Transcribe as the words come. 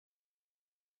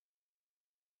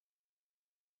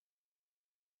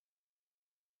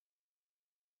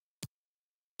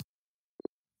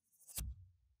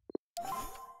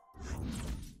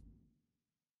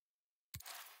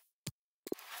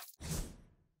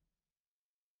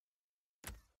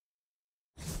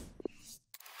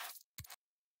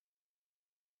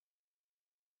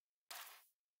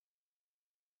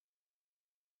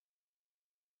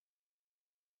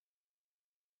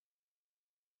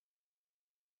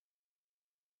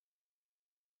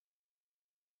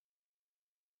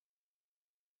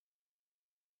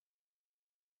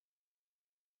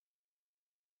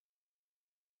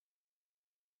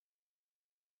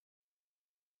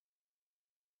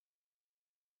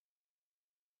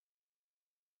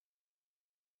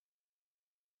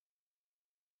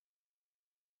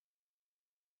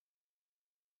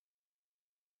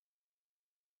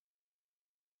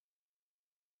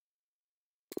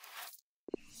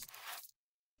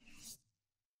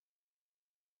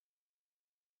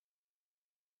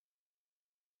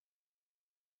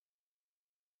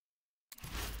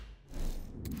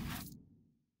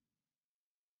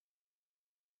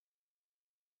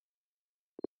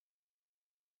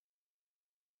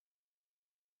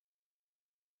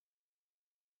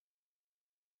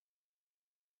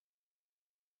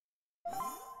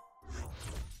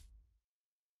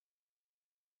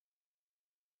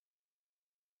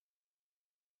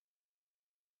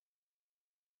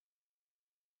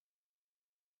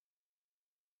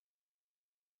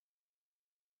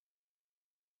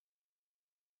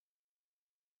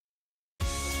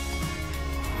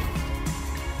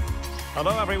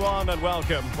Hello everyone and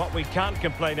welcome. What we can't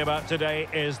complain about today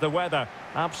is the weather.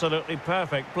 Absolutely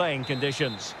perfect playing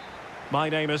conditions. My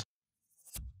name is...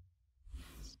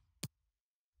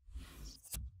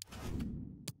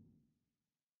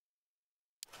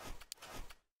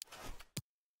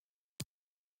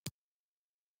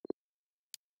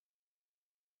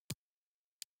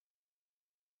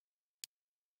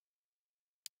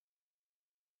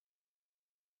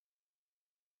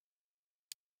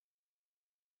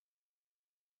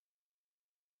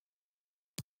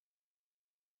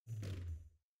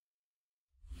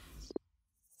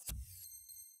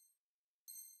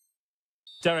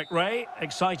 Derek Ray,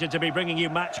 excited to be bringing you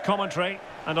match commentary.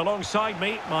 And alongside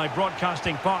me, my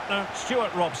broadcasting partner,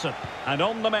 Stuart Robson. And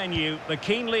on the menu, the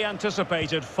keenly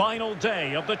anticipated final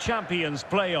day of the Champions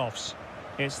playoffs.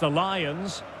 It's the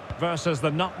Lions versus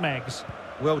the Nutmegs.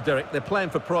 Well, Derek, they're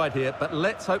playing for pride here, but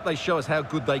let's hope they show us how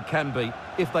good they can be.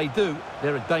 If they do,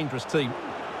 they're a dangerous team.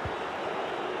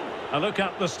 A look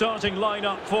at the starting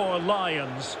lineup for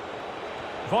Lions.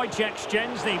 Wojciech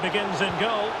Szczęsny begins in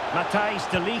goal. Matthijs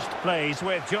de Ligt plays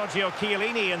with Giorgio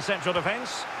Chiellini in central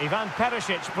defence. Ivan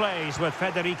Perisic plays with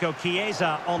Federico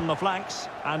Chiesa on the flanks.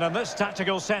 And in this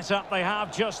tactical setup, they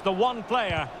have just the one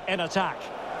player in attack.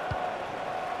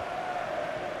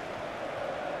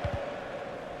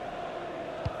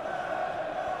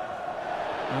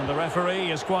 And the referee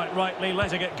is quite rightly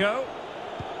letting it go.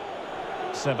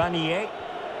 Savanier.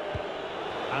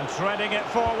 And threading it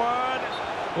forward.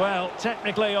 Well,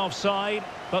 technically offside,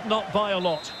 but not by a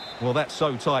lot. Well, that's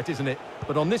so tight, isn't it?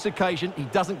 But on this occasion, he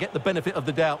doesn't get the benefit of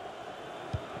the doubt.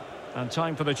 And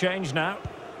time for the change now.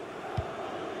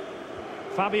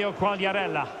 Fabio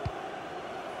Quagliarella.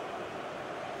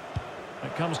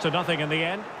 It comes to nothing in the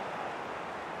end.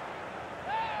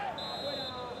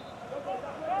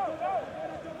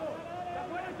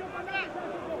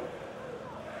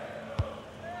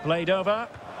 Played over.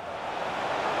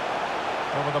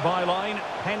 Over the byline,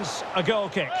 hence a goal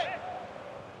kick.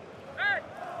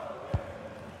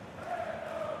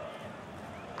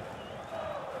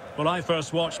 Well, I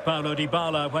first watched Paulo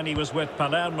Dybala when he was with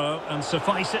Palermo, and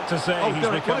suffice it to say he's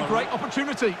Derek, become what a great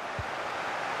opportunity.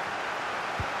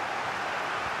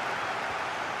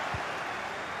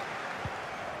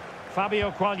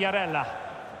 Fabio Quagliarella.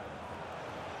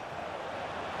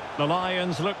 The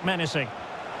Lions look menacing.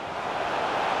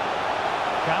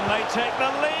 Can they take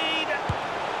the lead?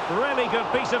 Really good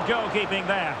piece of goalkeeping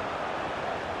there.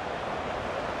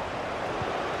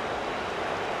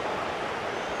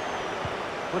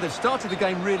 Well, they've started the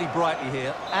game really brightly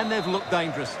here, and they've looked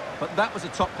dangerous. But that was a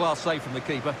top-class save from the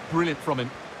keeper. Brilliant from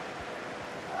him.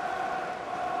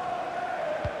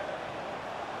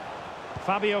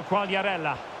 Fabio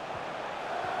Quagliarella.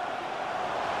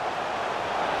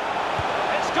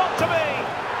 It's got to be!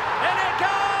 In it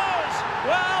goes!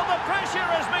 Well, the pressure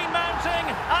has been mounting,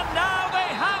 and now they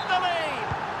have the lead!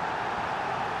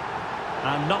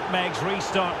 And Nutmegs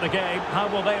restart the game. How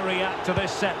will they react to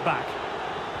this setback?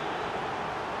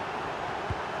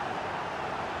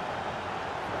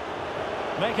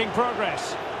 Making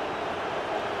progress.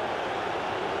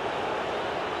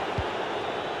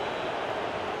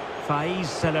 Faiz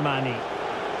Selemani.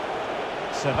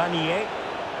 Savanier.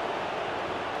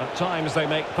 At times they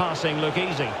make passing look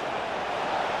easy.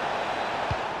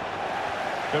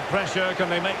 Good pressure, can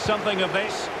they make something of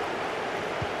this?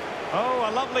 Oh,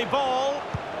 a lovely ball.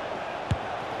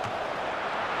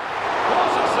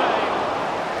 What a save!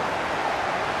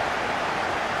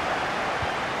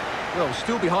 Well,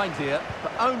 still behind here,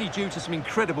 but only due to some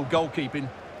incredible goalkeeping.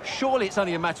 Surely it's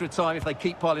only a matter of time if they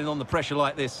keep piling on the pressure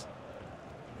like this.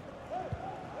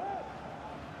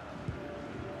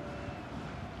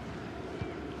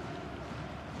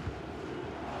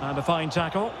 And a fine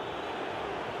tackle.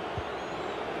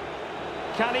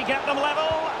 Can he get them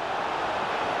level?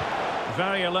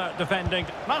 Very alert defending.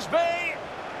 Must be!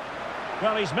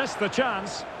 Well, he's missed the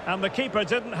chance, and the keeper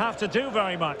didn't have to do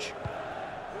very much.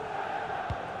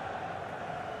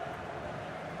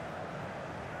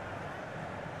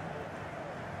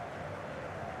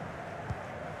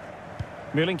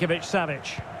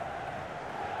 Milinkovic-Savic.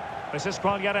 This is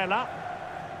Quagliarella.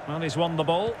 And he's won the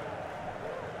ball.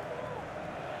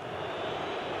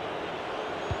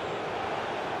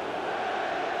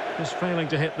 Just failing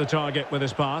to hit the target with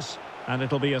his pass, and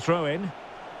it'll be a throw-in.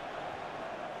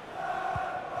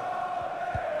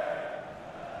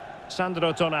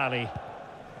 Sandro Tonali.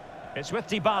 It's with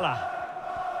Dybala.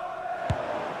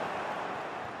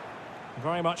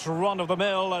 Very much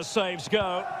run-of-the-mill as saves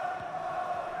go.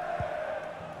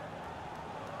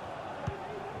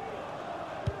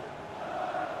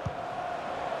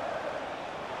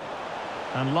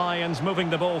 And Lions moving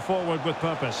the ball forward with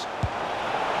purpose.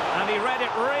 And he read it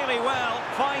really well.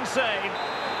 Fine save.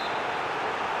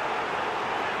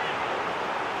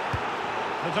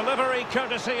 The delivery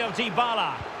courtesy of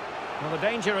Dybala. Well, the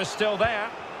danger is still there.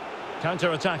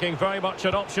 Counter-attacking, very much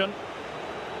an option.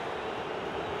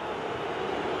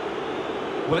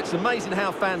 Well, it's amazing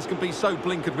how fans can be so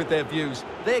blinkered with their views.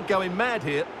 They're going mad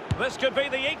here. This could be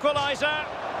the equaliser.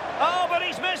 Oh, but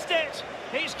he's missed it.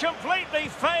 He's completely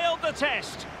failed the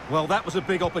test. Well, that was a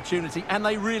big opportunity, and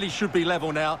they really should be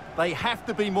level now. They have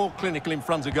to be more clinical in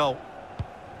front of goal.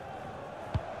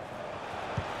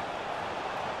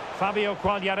 Fabio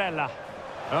Quagliarella.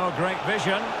 Oh, great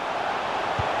vision.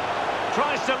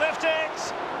 Tries to lift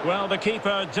it. Well, the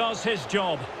keeper does his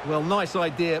job. Well, nice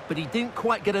idea, but he didn't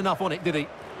quite get enough on it, did he?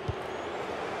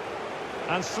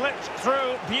 And slipped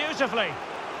through beautifully.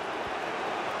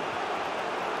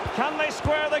 Can they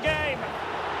square the game?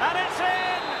 And it's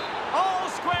in! All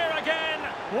square again.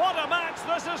 What a match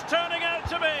this is turning out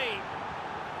to be.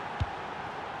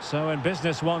 So in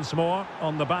business once more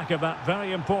on the back of that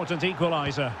very important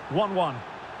equaliser. 1-1.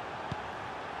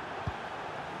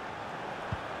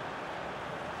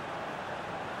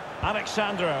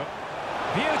 Alexandro.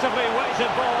 Beautifully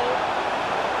weighted ball.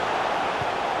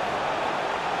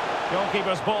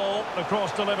 Goalkeeper's ball. The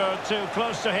cross delivered too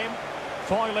close to him.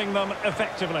 Foiling them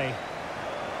effectively.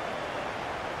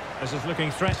 This is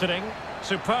looking threatening.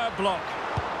 Superb block.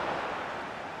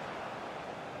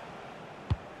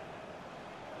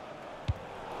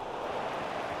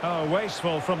 Oh,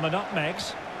 wasteful from the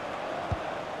nutmegs.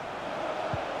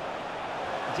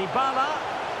 Dybala.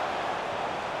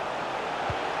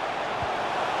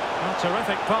 A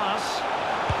terrific pass.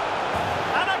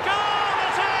 And a goal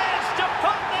it is to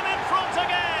put them in front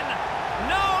again.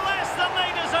 No less than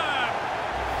they deserve.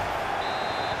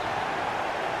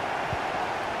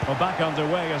 Well, back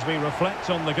underway as we reflect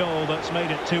on the goal that's made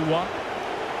it 2-1.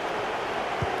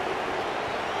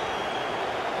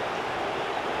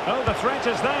 Oh, the threat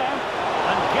is there,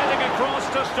 and getting across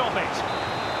to stop it.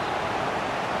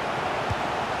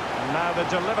 Now the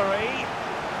delivery.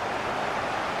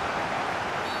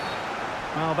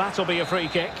 Well, that'll be a free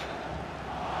kick.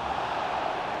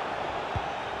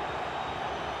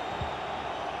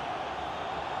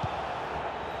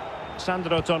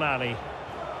 Sandro Tonali.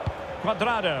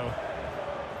 Cuadrado.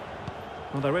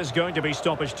 Well, there is going to be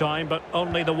stoppage time, but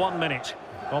only the 1 minute.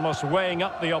 Almost weighing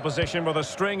up the opposition with a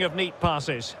string of neat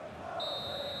passes.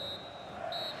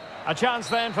 A chance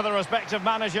then for the respective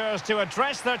managers to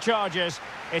address their charges.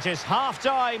 It is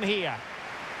half-time here.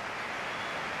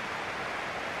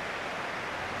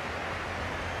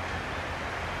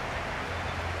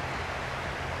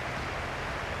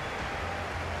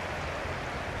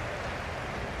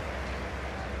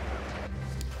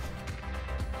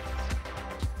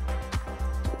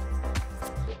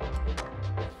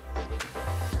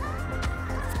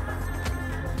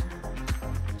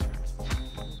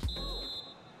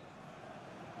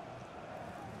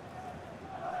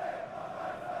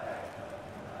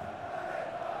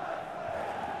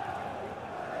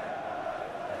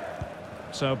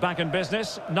 So back in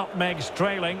business, nutmegs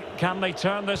trailing. Can they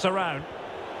turn this around?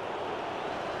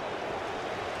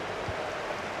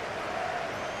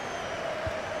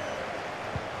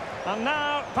 And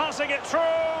now passing it through.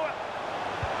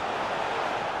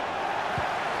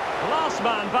 Last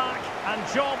man back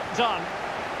and job done.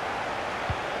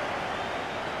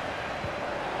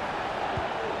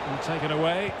 And taken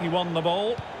away, he won the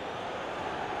ball.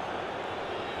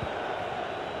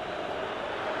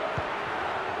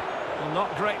 Well,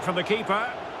 not great from the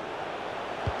keeper.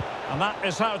 And that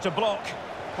is how to block.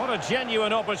 What a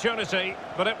genuine opportunity,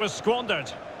 but it was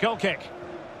squandered. Goal kick.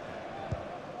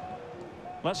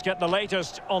 Let's get the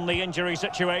latest on the injury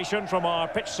situation from our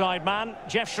pitchside man,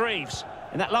 Jeff Shreeves.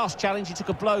 In that last challenge, he took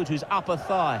a blow to his upper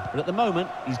thigh, but at the moment,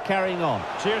 he's carrying on.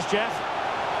 Cheers, Jeff.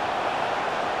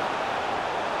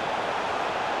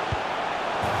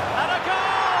 And a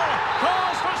goal!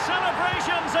 Calls for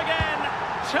celebrations again.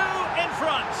 2 in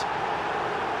front.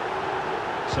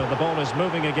 So the ball is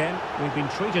moving again. We've been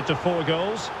treated to 4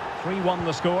 goals. 3-1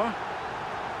 the score.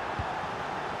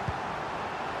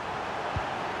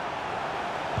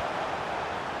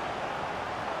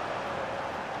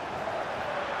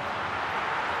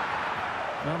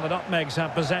 Well, the Nutmegs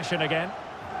have possession again.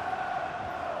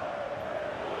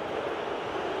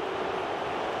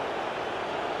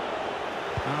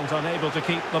 And unable to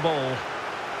keep the ball.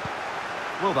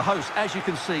 Well, the hosts, as you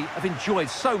can see, have enjoyed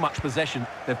so much possession.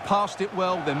 They've passed it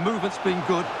well, their movement's been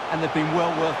good, and they've been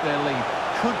well worth their lead.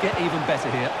 Could get even better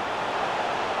here.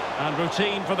 And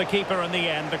routine for the keeper in the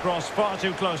end. The cross far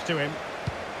too close to him.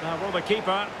 Now, will the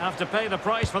keeper have to pay the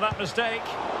price for that mistake?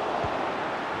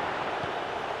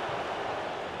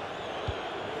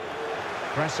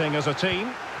 Pressing as a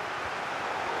team.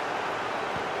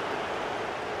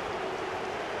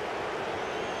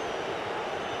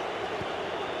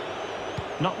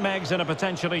 Nutmegs in a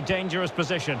potentially dangerous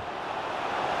position.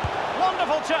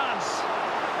 Wonderful chance.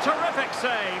 Terrific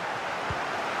save.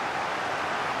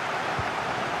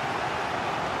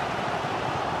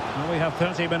 Well, we have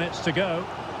 30 minutes to go.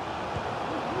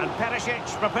 And Perisic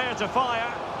prepared to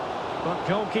fire. But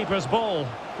goalkeeper's ball,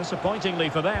 disappointingly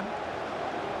for them.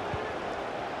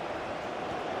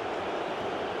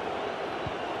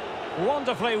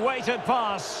 Wonderfully weighted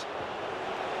pass.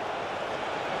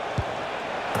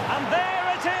 And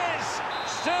there it is!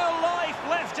 Still life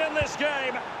left in this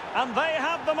game. And they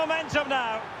have the momentum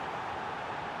now.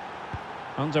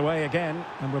 Underway again,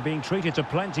 and we're being treated to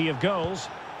plenty of goals.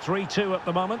 3-2 at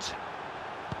the moment.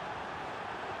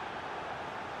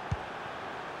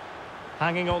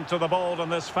 Hanging on to the ball in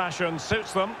this fashion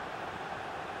suits them.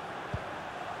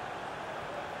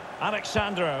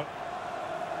 Alexandro.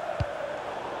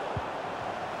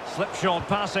 Slipshod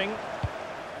passing.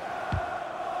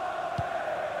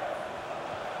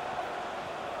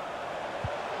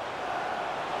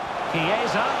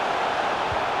 Chiesa.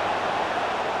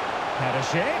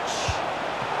 Perisic.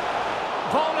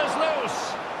 Ball is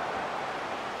loose.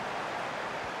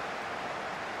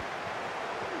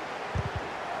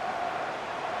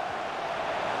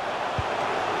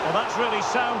 Well, that's really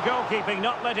sound goalkeeping,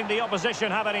 not letting the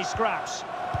opposition have any scraps.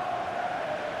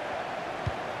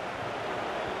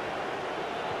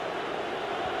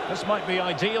 This might be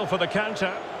ideal for the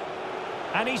counter.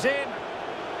 And he's in.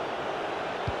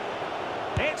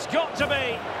 It's got to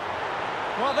be.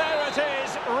 Well, there it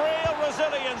is. Real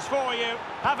resilience for you,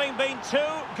 having been 2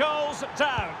 goals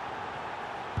down.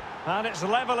 And it's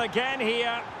level again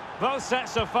here. Both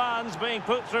sets of fans being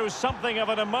put through something of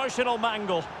an emotional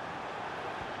mangle.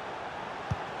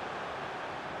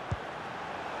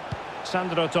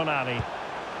 Sandro Tonali.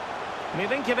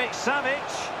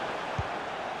 Milinkovic-Savic.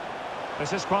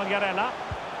 This is Quagliarella.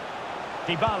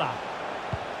 Dybala.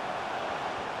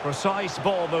 Precise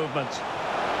ball movement.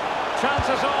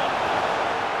 Chances on.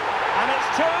 And it's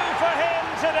 2 for him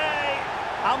today.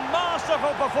 A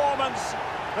masterful performance.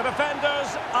 The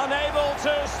defenders unable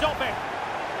to stop him.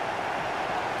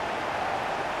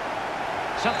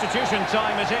 Substitution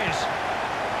time it is.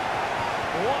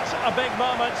 What a big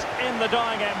moment in the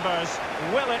dying embers.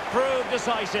 Will it prove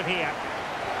decisive here?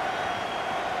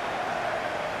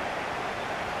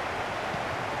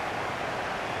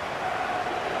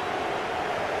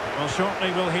 Well,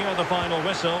 shortly we'll hear the final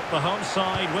whistle. The home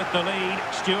side with the lead.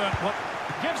 Stewart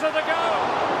gives it a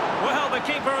go. Well, the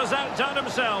keeper has outdone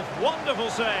himself. Wonderful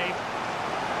save.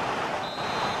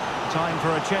 Time for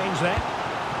a change then.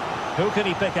 Who can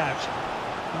he pick out?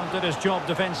 Well, did his job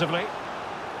defensively.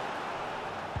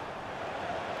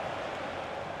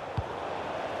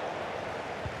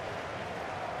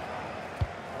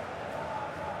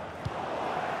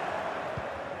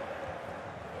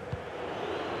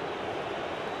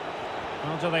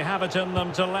 Well, do they have it in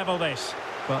them to level this?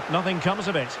 But nothing comes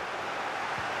of it.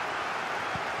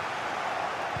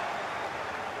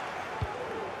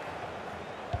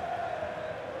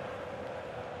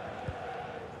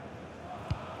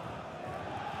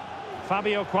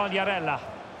 Fabio Quagliarella.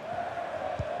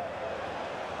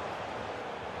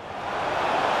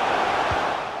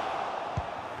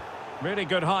 Really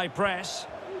good high press.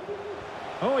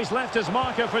 Oh, he's left his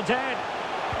marker for dead.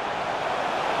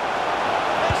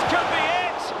 This could be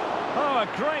it! Oh, a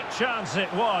great chance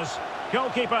it was.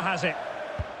 Goalkeeper has it.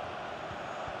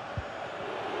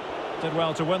 Did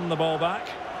well to win the ball back.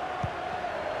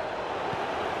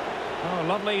 Oh,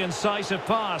 lovely incisive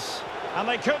pass. And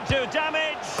they could do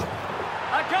damage.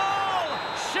 A goal!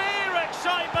 Sheer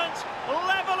excitement.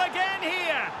 Level again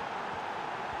here.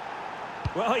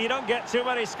 Well, you don't get too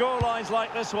many scorelines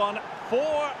like this one.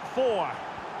 4-4.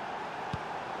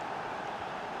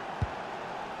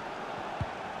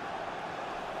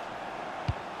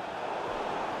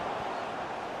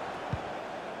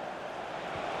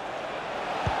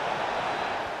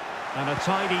 And a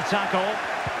tidy tackle.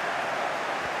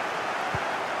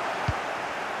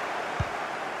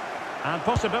 And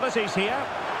possibilities here.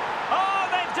 Oh,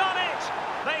 they've done it!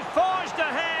 They forged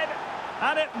ahead,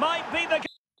 and it might be the...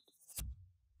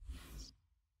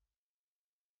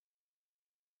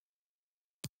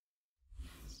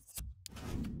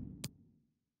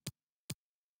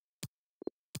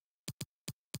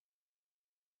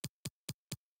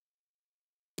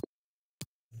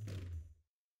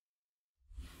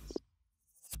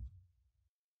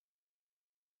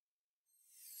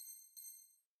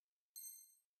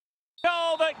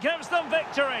 goal that gives them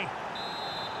victory.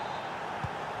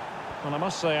 Well, I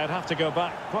must say I'd have to go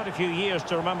back quite a few years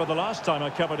to remember the last time I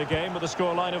covered a game with a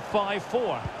scoreline of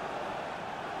 5-4.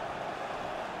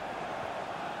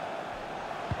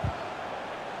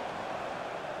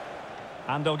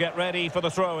 And they'll get ready for the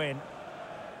throw-in.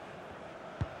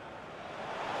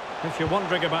 If you're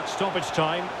wondering about stoppage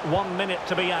time, 1 minute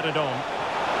to be added on.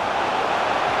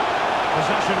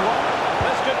 Possession one.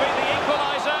 This could be the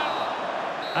equaliser.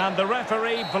 And the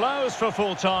referee blows for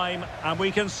full time, and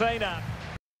we can say that.